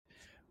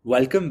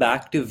Welcome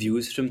back to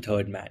Views from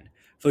Third Man.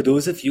 For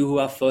those of you who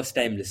are first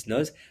time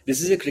listeners,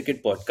 this is a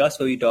cricket podcast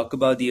where we talk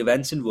about the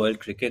events in world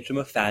cricket from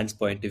a fan's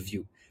point of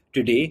view.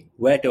 Today,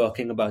 we're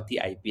talking about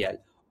the IPL.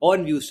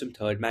 On Views from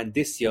Third Man,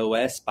 this year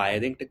we're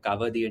aspiring to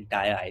cover the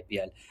entire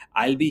IPL.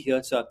 I'll be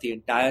here throughout the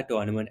entire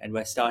tournament, and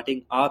we're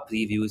starting our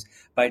previews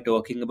by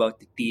talking about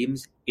the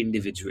teams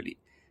individually.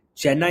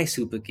 Chennai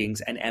Super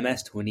Kings and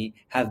MS Dhoni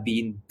have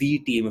been the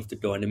team of the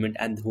tournament,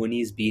 and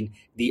Dhoni's been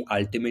the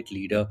ultimate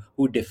leader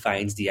who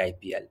defines the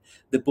IPL.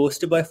 The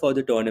poster boy for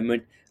the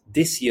tournament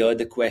this year,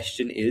 the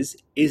question is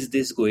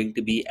this going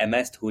to be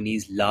MS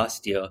Dhoni's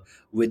last year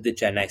with the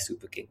Chennai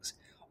Super Kings?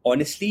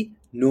 Honestly,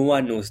 no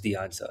one knows the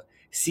answer.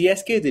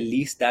 CSK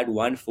released that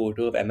one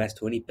photo of MS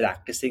Dhoni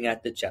practicing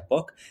at the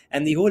Chepauk,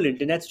 and the whole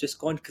internet's just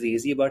gone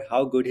crazy about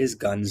how good his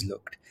guns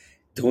looked.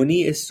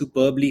 Dhoni is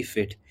superbly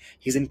fit.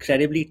 He's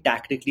incredibly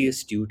tactically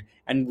astute,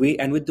 and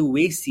with the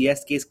way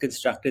CSK has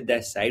constructed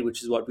their side,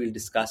 which is what we'll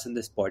discuss in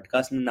this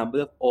podcast, and the number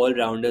of all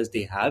rounders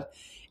they have,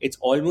 it's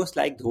almost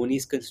like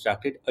Dhoni's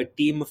constructed a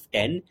team of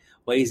 10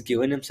 where he's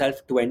given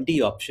himself 20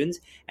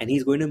 options and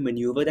he's going to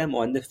maneuver them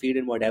on the field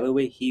in whatever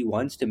way he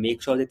wants to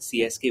make sure that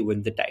CSK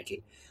win the title.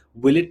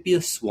 Will it be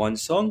a swan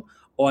song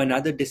or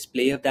another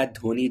display of that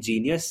Dhoni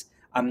genius?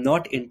 I'm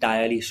not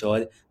entirely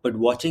sure, but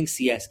watching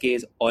CSK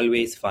is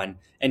always fun.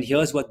 And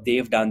here's what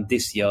they've done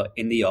this year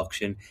in the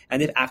auction,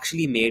 and they've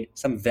actually made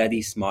some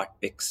very smart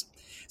picks.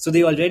 So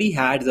they already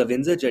had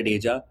Ravindra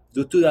Jadeja,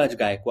 Ruturaj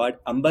Gaikwad,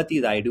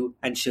 Ambati Raidu,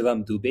 and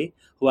Shivam Dubey,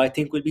 who I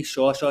think will be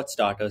sure shot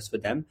starters for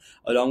them,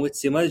 along with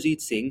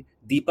Simarjeet Singh,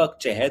 Deepak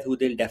Chahar, who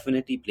they'll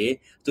definitely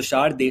play,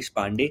 Tushar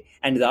Deshpande,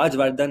 and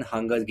Rajvardhan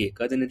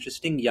Hangargekar, an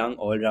interesting young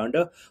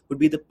all-rounder, would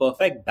be the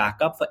perfect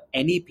backup for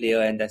any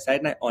player in their side,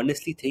 and I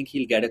honestly think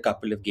he'll get a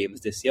couple of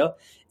games this year.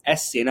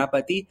 S.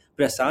 Senapati,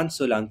 Prasant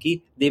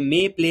Solanki. They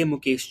may play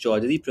Mukesh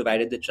Chaudhary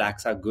provided the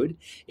tracks are good.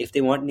 If they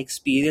want an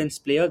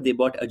experienced player, they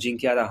bought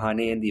Ajinkya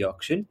Rahane in the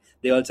auction.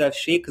 They also have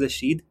Sheikh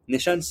Rashid,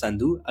 Nishant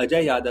Sandhu,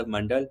 Ajay Yadav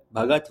Mandal,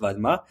 Bhagat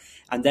Varma,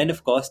 and then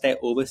of course their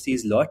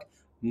overseas lot,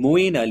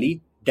 Moeen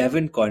Ali,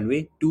 Devon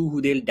Conway, two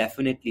who they'll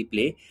definitely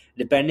play.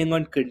 Depending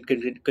on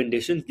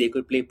conditions, they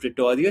could play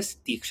Pretorius,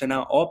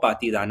 Tikshana, or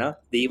Patirana.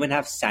 They even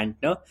have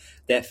Santner,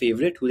 their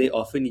favourite, who they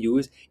often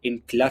use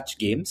in clutch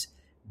games.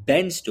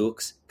 Ben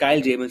Stokes,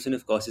 Kyle Jamieson,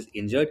 of course, is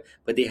injured,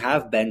 but they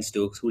have Ben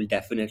Stokes who will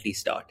definitely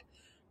start.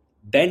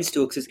 Ben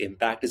Stokes'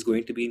 impact is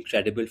going to be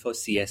incredible for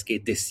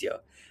CSK this year.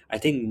 I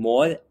think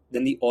more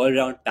than the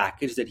all-round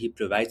package that he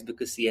provides,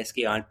 because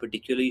CSK aren't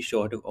particularly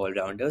short of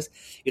all-rounders,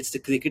 it's the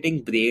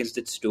cricketing brains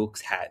that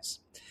Stokes has.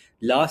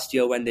 Last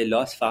year, when they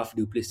lost Faf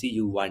du Plessis,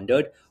 you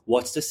wondered,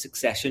 what's the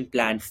succession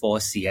plan for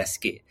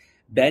CSK?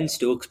 Ben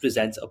Stokes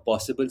presents a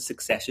possible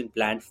succession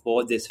plan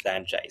for this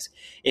franchise.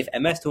 If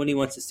MS Dhoni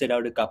wants to sit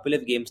out a couple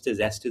of games to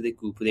rest to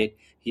recuperate,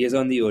 he is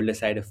on the older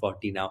side of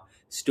 40 now.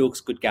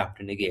 Stokes could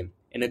captain a game.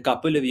 In a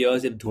couple of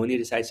years, if Dhoni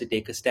decides to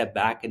take a step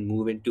back and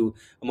move into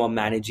a more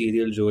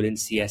managerial role in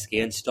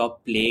CSK and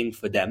stop playing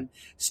for them,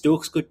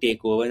 Stokes could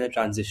take over in a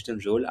transitional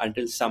role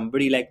until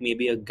somebody like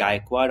maybe a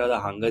Gaikwad or a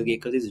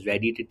Hangargekar is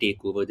ready to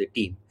take over the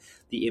team.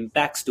 The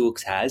impact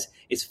Stokes has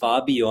is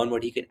far beyond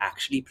what he can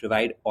actually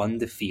provide on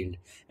the field.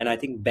 And I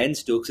think Ben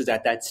Stokes is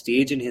at that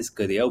stage in his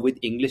career with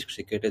English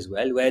cricket as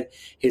well, where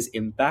his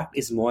impact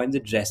is more in the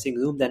dressing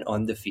room than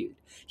on the field.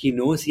 He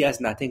knows he has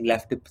nothing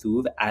left to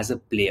prove as a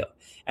player.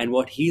 And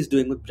what he's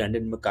doing with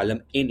Brendan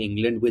McCullum in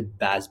England with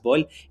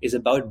Bazball is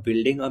about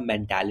building a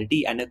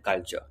mentality and a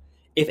culture.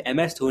 If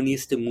MS Dhoni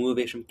is to move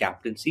away from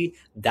captaincy,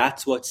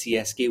 that's what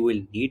CSK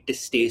will need to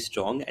stay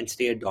strong and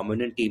stay a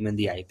dominant team in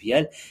the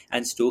IPL,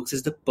 and Stokes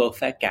is the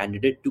perfect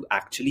candidate to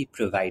actually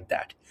provide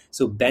that.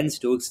 So Ben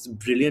Stokes is a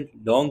brilliant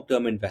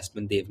long-term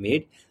investment they've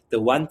made. The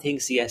one thing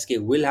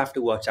CSK will have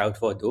to watch out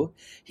for, though,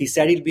 he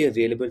said he'll be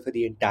available for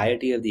the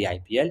entirety of the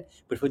IPL,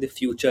 but for the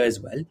future as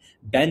well.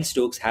 Ben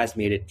Stokes has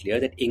made it clear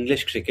that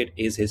English cricket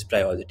is his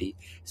priority.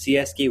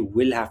 CSK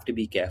will have to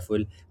be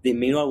careful. They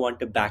may not want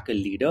to back a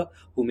leader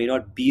who may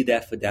not be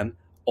there for them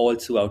all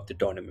throughout the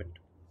tournament.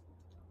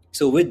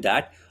 So with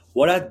that,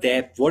 what are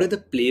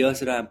the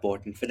players that are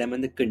important for them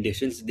and the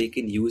conditions they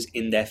can use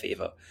in their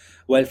favour?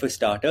 Well, for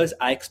starters,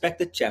 I expect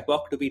the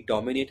Chepauk to be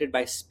dominated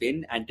by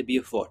spin and to be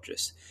a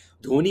fortress.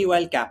 Dhoni,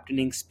 while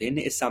captaining spin,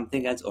 is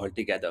something else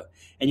altogether,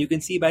 and you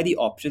can see by the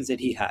options that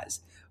he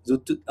has.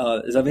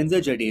 Ravindra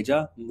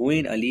Jadeja,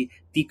 Moeen Ali,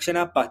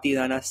 Tikshana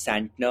Patirana,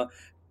 Santner,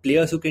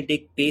 players who can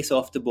take pace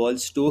off the ball,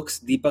 Stokes,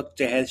 Deepak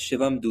Chahar,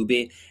 Shivam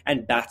Dubey,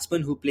 and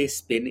batsmen who play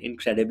spin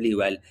incredibly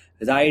well.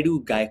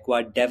 Raidu,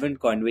 Gaikwad, Devon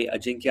Conway,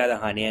 Ajinkya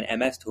Rahane, and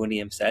MS Dhoni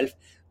himself.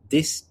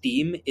 This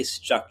team is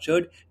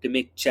structured to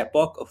make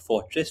Chepauk a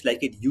fortress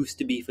like it used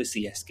to be for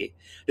CSK.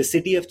 The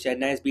city of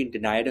Chennai has been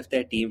denied of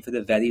their team for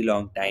a very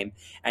long time,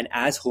 and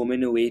as home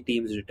and away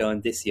teams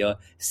return this year,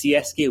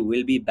 CSK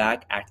will be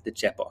back at the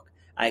Chepauk.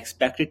 I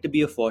expect it to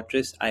be a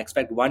fortress. I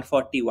expect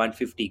 140,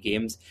 150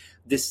 games.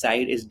 This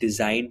side is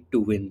designed to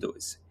win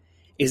those.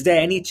 Is there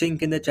any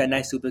chink in the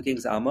Chennai Super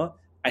Kings armour?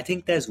 I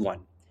think there's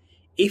one.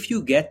 if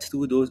you get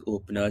through those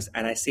openers,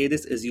 and I say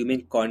this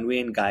assuming Conway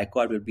and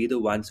Gaikwad will be the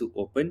ones who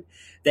open,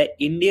 their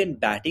Indian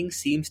batting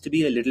seems to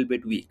be a little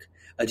bit weak.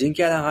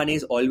 Ajinkya Rahane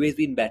has always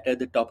been better at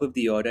the top of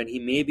the order, and he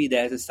may be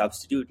there as a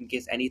substitute in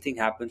case anything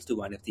happens to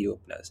one of the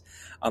openers.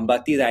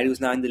 Ambati Rayudu is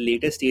now in the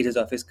later stages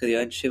of his career,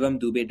 and Shivam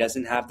Dubey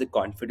doesn't have the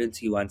confidence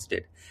he once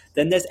did.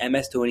 Then there's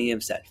MS Dhoni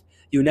himself.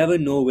 You never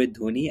know with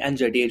Dhoni, and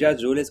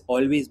Jadeja's role has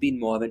always been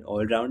more of an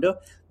all-rounder,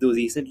 though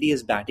recently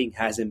his batting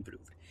has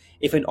improved.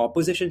 If an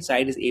opposition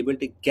side is able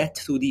to get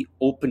through the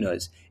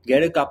openers,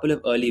 get a couple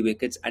of early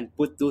wickets, and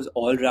put those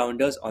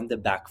all-rounders on the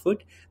back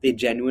foot, they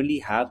genuinely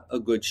have a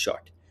good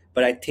shot.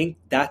 But I think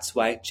that's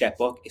why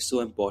Chepauk is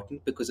so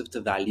important, because of the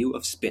value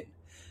of spin.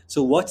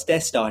 So what's their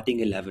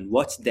starting 11?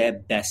 What's their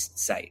best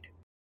side?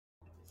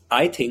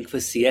 I think for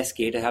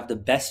CSK to have the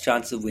best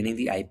chance of winning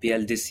the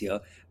IPL this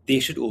year, they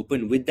should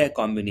open with their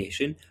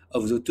combination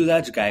of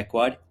Ruturaj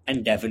Gaikwad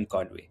and Devon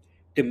Conway.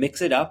 To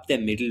mix it up, their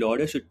middle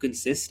order should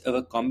consist of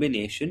a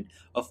combination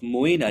of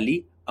Moeen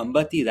Ali,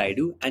 Ambati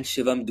Rayudu and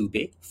Shivam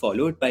Dubey,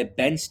 followed by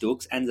Ben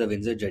Stokes and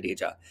Ravindra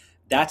Jadeja.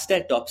 That's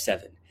their top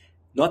 7.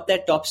 Not their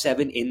top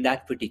 7 in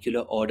that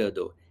particular order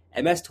though.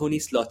 MS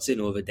Dhoni slots in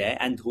over there,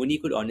 and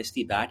Dhoni could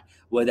honestly bat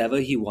wherever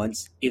he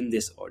wants in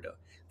this order.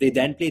 They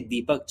then play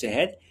Deepak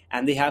Chahar,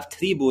 and they have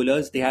 3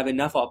 bowlers. They have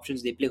enough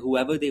options. They play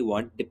whoever they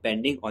want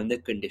depending on the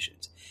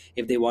conditions.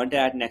 If they want to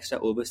add an extra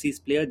overseas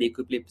player, they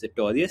could play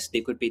Pretorius, they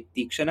could play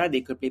Tikshana,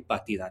 they could play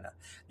Patirana.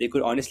 They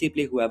could honestly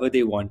play whoever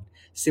they want.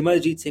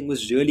 Simarjeet Singh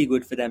was really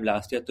good for them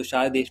last year.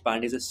 Tushar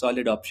Deshpande is a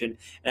solid option,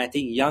 and I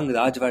think young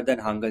Rajvardhan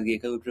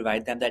Hangargekar would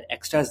provide them that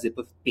extra zip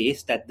of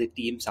pace that the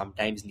team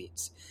sometimes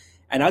needs.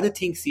 Another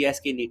thing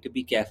CSK need to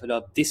be careful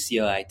of this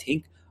year, I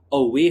think,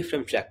 away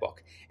from Chepauk.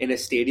 In a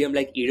stadium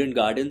like Eden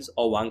Gardens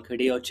or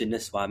Wankhede or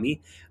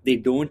Chinnaswamy, they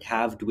don't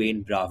have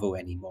Dwayne Bravo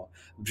anymore.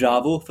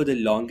 Bravo, for the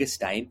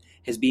longest time,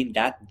 has been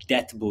that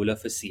death bowler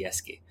for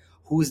CSK.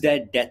 Who's their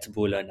death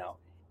bowler now?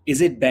 Is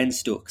it Ben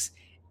Stokes?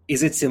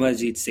 Is it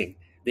Simarjeet Singh?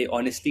 They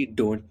honestly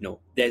don't know.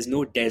 There's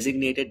no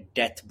designated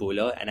death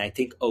bowler, and I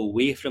think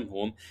away from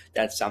home,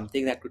 that's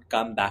something that could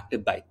come back to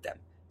bite them.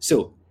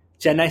 So,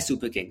 Chennai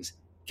Super Kings,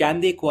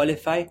 can they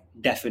qualify?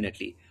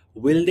 Definitely.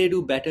 Will they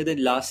do better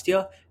than last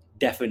year?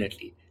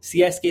 Definitely.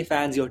 CSK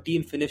fans, your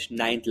team finished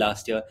 9th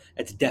last year.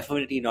 It's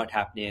definitely not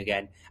happening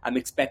again. I'm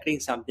expecting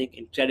something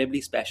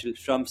incredibly special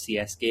from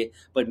CSK,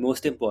 but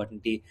most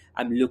importantly,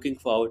 I'm looking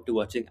forward to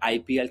watching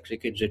IPL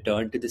cricket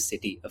return to the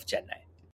city of Chennai.